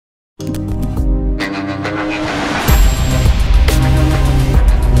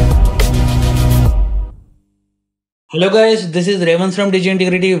Hello guys, this is Raven from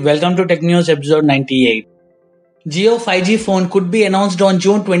DigiIntegrity. Welcome to Technews episode 98. Jio 5G phone could be announced on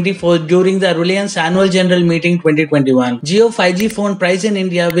June 24th during the Reliance Annual General Meeting 2021. Jio 5G phone price in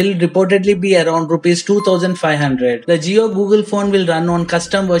India will reportedly be around Rs 2500. The Jio Google phone will run on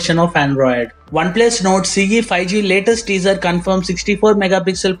custom version of Android. OnePlus Nord CE 5G latest teaser confirms 64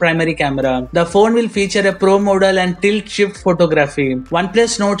 megapixel primary camera. The phone will feature a Pro model and tilt shift photography.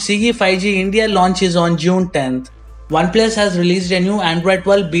 OnePlus Nord CE 5G India launch is on June 10th. OnePlus has released a new Android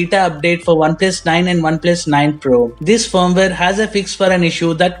 12 beta update for OnePlus 9 and OnePlus 9 Pro. This firmware has a fix for an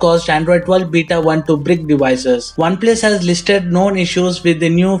issue that caused Android 12 beta 1 to brick devices. OnePlus has listed known issues with the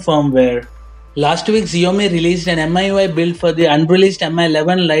new firmware. Last week, Xiaomi released an MIUI build for the unreleased Mi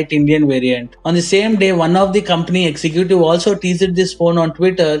 11 Lite Indian variant. On the same day, one of the company executive also teased this phone on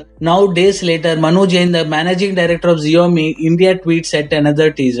Twitter. Now, days later, Manu Jain, the managing director of Xiaomi India, tweets at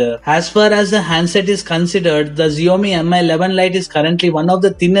another teaser. As far as the handset is considered, the Xiaomi Mi 11 Lite is currently one of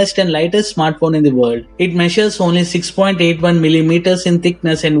the thinnest and lightest smartphone in the world. It measures only 6.81 millimeters in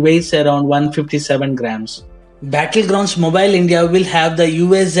thickness and weighs around 157 grams. Battlegrounds Mobile India will have the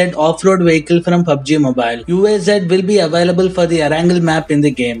UAZ off-road vehicle from PUBG Mobile. UAZ will be available for the Erangel map in the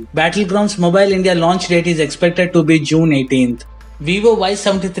game. Battlegrounds Mobile India launch date is expected to be June 18th. Vivo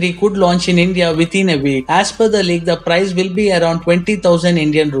Y73 could launch in India within a week. As per the leak, the price will be around 20,000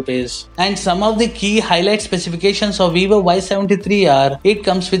 Indian rupees. And some of the key highlight specifications of Vivo Y73 are: it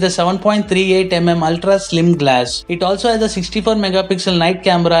comes with a 7.38mm ultra slim glass. It also has a 64 megapixel night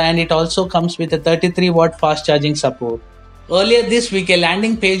camera, and it also comes with a 33-watt fast charging support. Earlier this week, a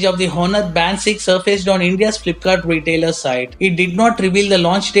landing page of the Honor Band 6 surfaced on India's Flipkart retailer site. It did not reveal the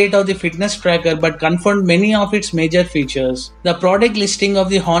launch date of the fitness tracker but confirmed many of its major features. The product listing of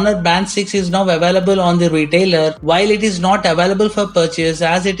the Honor Band 6 is now available on the retailer. While it is not available for purchase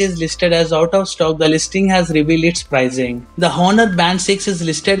as it is listed as out of stock, the listing has revealed its pricing. The Honor Band 6 is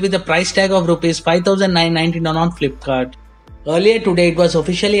listed with a price tag of Rs 5,999 on Flipkart. Earlier today, it was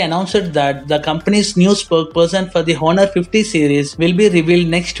officially announced that the company's new spokesperson for the Honor 50 series will be revealed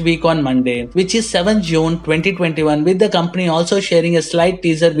next week on Monday, which is 7 June 2021, with the company also sharing a slight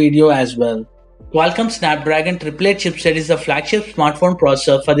teaser video as well. Qualcomm Snapdragon 888 chipset is the flagship smartphone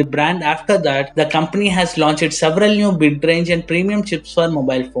processor for the brand. After that, the company has launched several new mid-range and premium chips for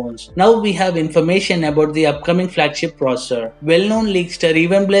mobile phones. Now we have information about the upcoming flagship processor. Well-known leakster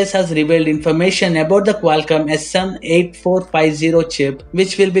Evenblaze has revealed information about the Qualcomm SM8450 chip,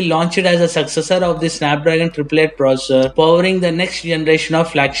 which will be launched as a successor of the Snapdragon 888 processor, powering the next generation of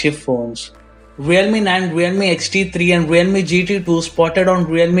flagship phones. Realme 9, Realme XT3 and Realme GT2 spotted on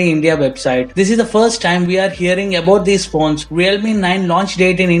Realme India website. This is the first time we are hearing about these phones. Realme 9 launch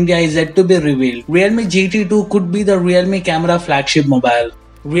date in India is yet to be revealed. Realme GT2 could be the Realme camera flagship mobile.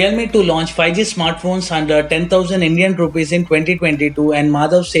 Realme to launch 5G smartphones under 10,000 Indian rupees in 2022, and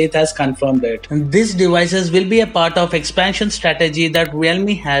Madhav Seth has confirmed it. These devices will be a part of expansion strategy that Realme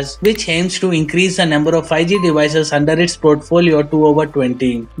has, which aims to increase the number of 5G devices under its portfolio to over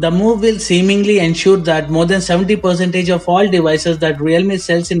 20. The move will seemingly ensure that more than 70% of all devices that Realme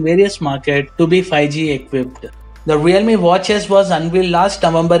sells in various markets to be 5G equipped. The Realme Watch S was unveiled last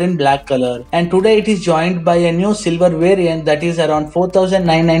November in black color, and today it is joined by a new silver variant that is around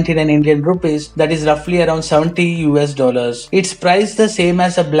 4,999 Indian rupees, that is roughly around $70 US. It's priced the same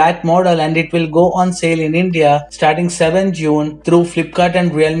as a black model, and it will go on sale in India starting 7 June through Flipkart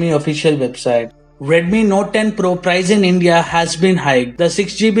and Realme official website. Redmi Note 10 Pro price in India has been hiked. The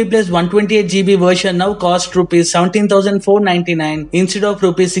 6GB plus 128GB version now costs Rs 17,499 instead of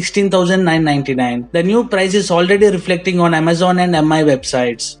Rs 16,999. The new price is already reflecting on Amazon and MI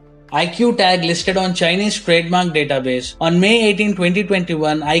websites. IQ tag listed on Chinese trademark database. On May 18,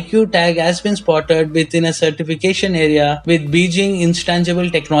 2021, IQ tag has been spotted within a certification area with Beijing Intangible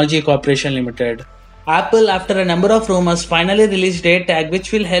Technology Corporation Limited. Apple, after a number of rumors, finally released AirTag,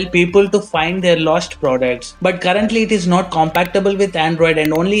 which will help people to find their lost products. But currently it is not compatible with Android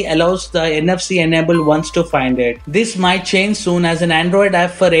and only allows the NFC-enabled ones to find it. This might change soon, as an Android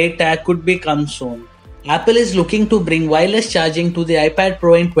app for AirTag could come soon. Apple is looking to bring wireless charging to the iPad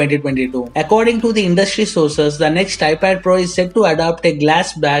Pro in 2022. According to the industry sources, the next iPad Pro is set to adopt a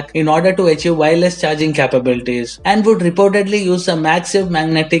glass back in order to achieve wireless charging capabilities, and would reportedly use a MagSafe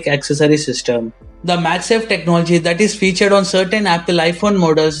magnetic accessory system. The MagSafe technology that is featured on certain Apple iPhone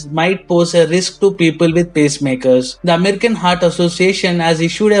models might pose a risk to people with pacemakers. The American Heart Association has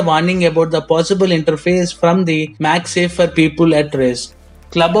issued a warning about the possible interface from the MagSafe for people at risk.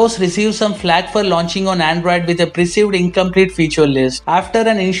 Clubhouse received some flack for launching on Android with a perceived incomplete feature list. After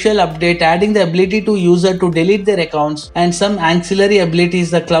an initial update adding the ability to user to delete their accounts and some ancillary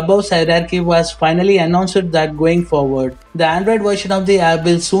abilities, the Clubhouse hierarchy was finally announced that going forward, the Android version of the app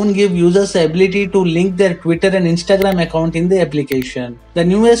will soon give users the ability to link their Twitter and Instagram account in the application. The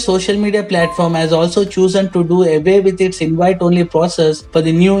newest social media platform has also chosen to do away with its invite-only process for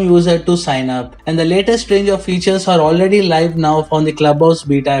the new user to sign up, and the latest range of features are already live now on the Clubhouse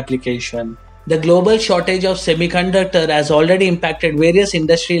beta application. The global shortage of semiconductor has already impacted various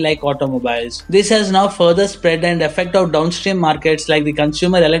industries like automobiles. This has now further spread and affected downstream markets like the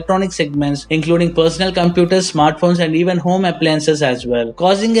consumer electronic segments, including personal computers, smartphones, and even home appliances as well,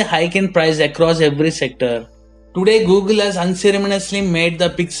 causing a hike in price across every sector. Today, Google has unceremoniously made the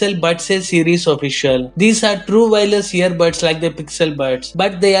Pixel Buds A series official. These are true wireless earbuds like the Pixel Buds,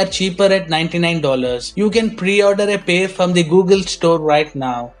 but they are cheaper at $99. You can pre-order a pair from the Google store right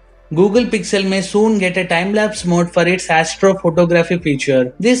now. Google Pixel may soon get a time-lapse mode for its astrophotography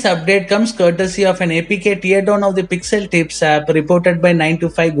feature. This update comes courtesy of an APK teardown of the Pixel Tips app reported by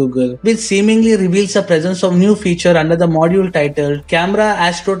 9to5 Google, which seemingly reveals the presence of new feature under the module titled Camera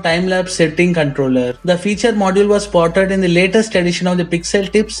Astro Time-Lapse Setting Controller. The feature module was spotted in the latest edition of the Pixel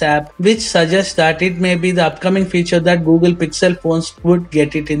Tips app, which suggests that it may be the upcoming feature that Google Pixel phones would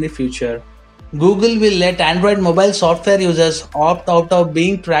get it in the future. Google will let Android mobile software users opt out of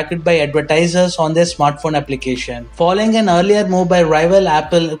being tracked by advertisers on their smartphone application, following an earlier move by rival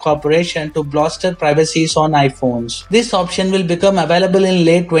Apple Corporation to bolster privacy on iPhones. This option will become available in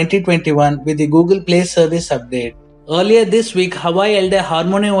late 2021 with the Google Play service update. Earlier this week, Huawei held a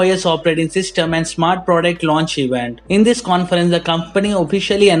Harmony OS operating system and smart product launch event. In this conference, the company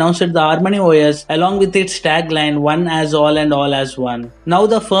officially announced the Harmony OS along with its tagline "One as all and all as one." Now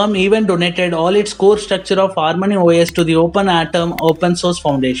the firm even donated all its core structure of Harmony OS to the Open Atom Open Source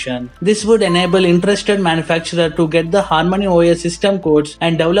Foundation. This would enable interested manufacturers to get the Harmony OS system codes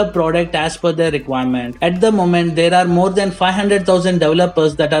and develop product as per their requirement. At the moment, there are more than 500,000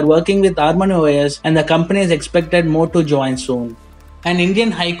 developers that are working with Harmony OS, and the company is expected more to join soon. An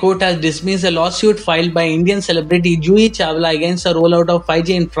Indian High Court has dismissed a lawsuit filed by Indian celebrity Juhi Chawla against the rollout of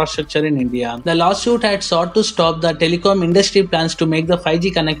 5G infrastructure in India. The lawsuit had sought to stop the telecom industry plans to make the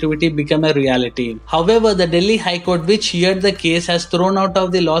 5G connectivity become a reality. However, the Delhi High Court, which heard the case, has thrown out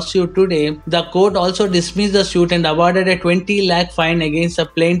of the lawsuit today. The court also dismissed the suit and awarded a 20 lakh fine against the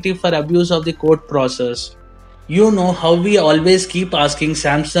plaintiff for abuse of the court process. You know how we always keep asking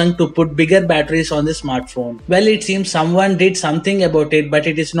Samsung to put bigger batteries on the smartphone. Well, it seems someone did something about it, but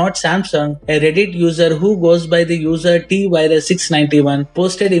it is not Samsung. A Reddit user who goes by the user tvirus691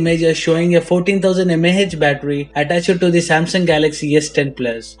 posted images showing a 14,000 mAh battery attached to the Samsung Galaxy S10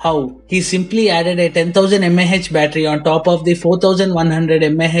 Plus. How? He simply added a 10,000 mAh battery on top of the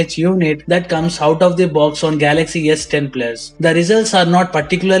 4,100 mAh unit that comes out of the box on Galaxy S10 Plus. The results are not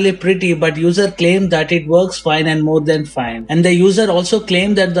particularly pretty, but user claimed that it works fine and more than fine. And the user also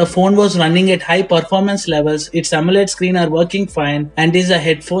claimed that the phone was running at high performance levels, its AMOLED screen are working fine, and is a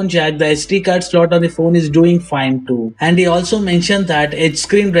headphone jack, the SD card slot on the phone is doing fine too. And he also mentioned that edge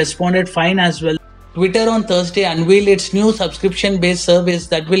screen responded fine as well. Twitter on Thursday unveiled its new subscription-based service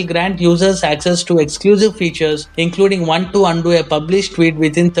that will grant users access to exclusive features, including one to undo a published tweet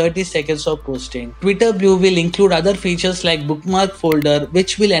within 30 seconds of posting. Twitter Blue will include other features like bookmark folder,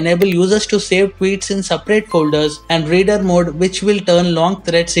 which will enable users to save tweets in separate folders, and reader mode, which will turn long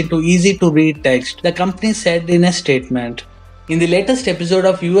threads into easy-to-read text, the company said in a statement. In the latest episode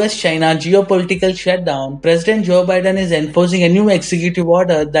of US-China geopolitical shutdown, President Joe Biden is enforcing a new executive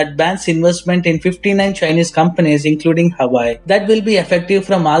order that bans investment in 59 Chinese companies, including Huawei. That will be effective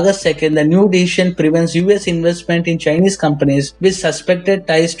from August 2nd. The new decision prevents US investment in Chinese companies with suspected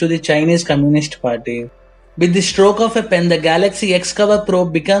ties to the Chinese Communist Party. With the stroke of a pen, the Galaxy X Cover Pro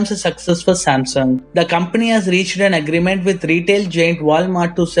becomes a success for Samsung. The company has reached an agreement with retail giant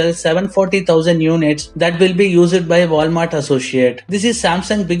Walmart to sell 740,000 units that will be used by Walmart Associate. This is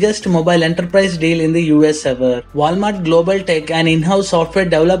Samsung's biggest mobile enterprise deal in the US ever. Walmart Global Tech, an in-house software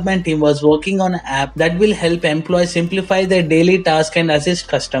development team, was working on an app that will help employees simplify their daily tasks and assist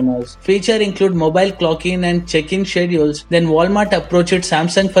customers. Features include mobile clock-in and check-in schedules. Then Walmart approached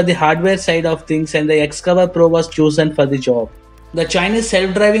Samsung for the hardware side of things, and the X Cover Pro was chosen for the job. The Chinese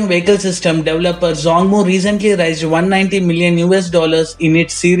self-driving vehicle system developer Zhongmu recently raised $190 million in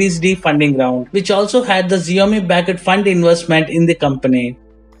its Series D funding round, which also had the Xiaomi backed fund investment in the company.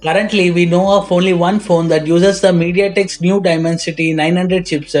 Currently, we know of only one phone that uses the MediaTek's new Dimensity 900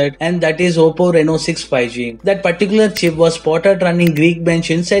 chipset, and that is Oppo Reno 6 5G. That particular chip was spotted running Geekbench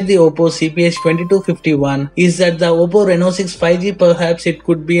inside the Oppo CPH2251. Is that the Oppo Reno 6 5G? Perhaps it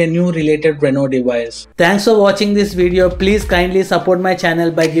could be a new related Reno device. Thanks for watching this video. Please kindly support my channel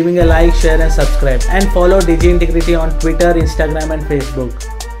by giving a like, share and subscribe, and follow DigiIntegrity on Twitter, Instagram and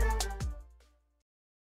Facebook.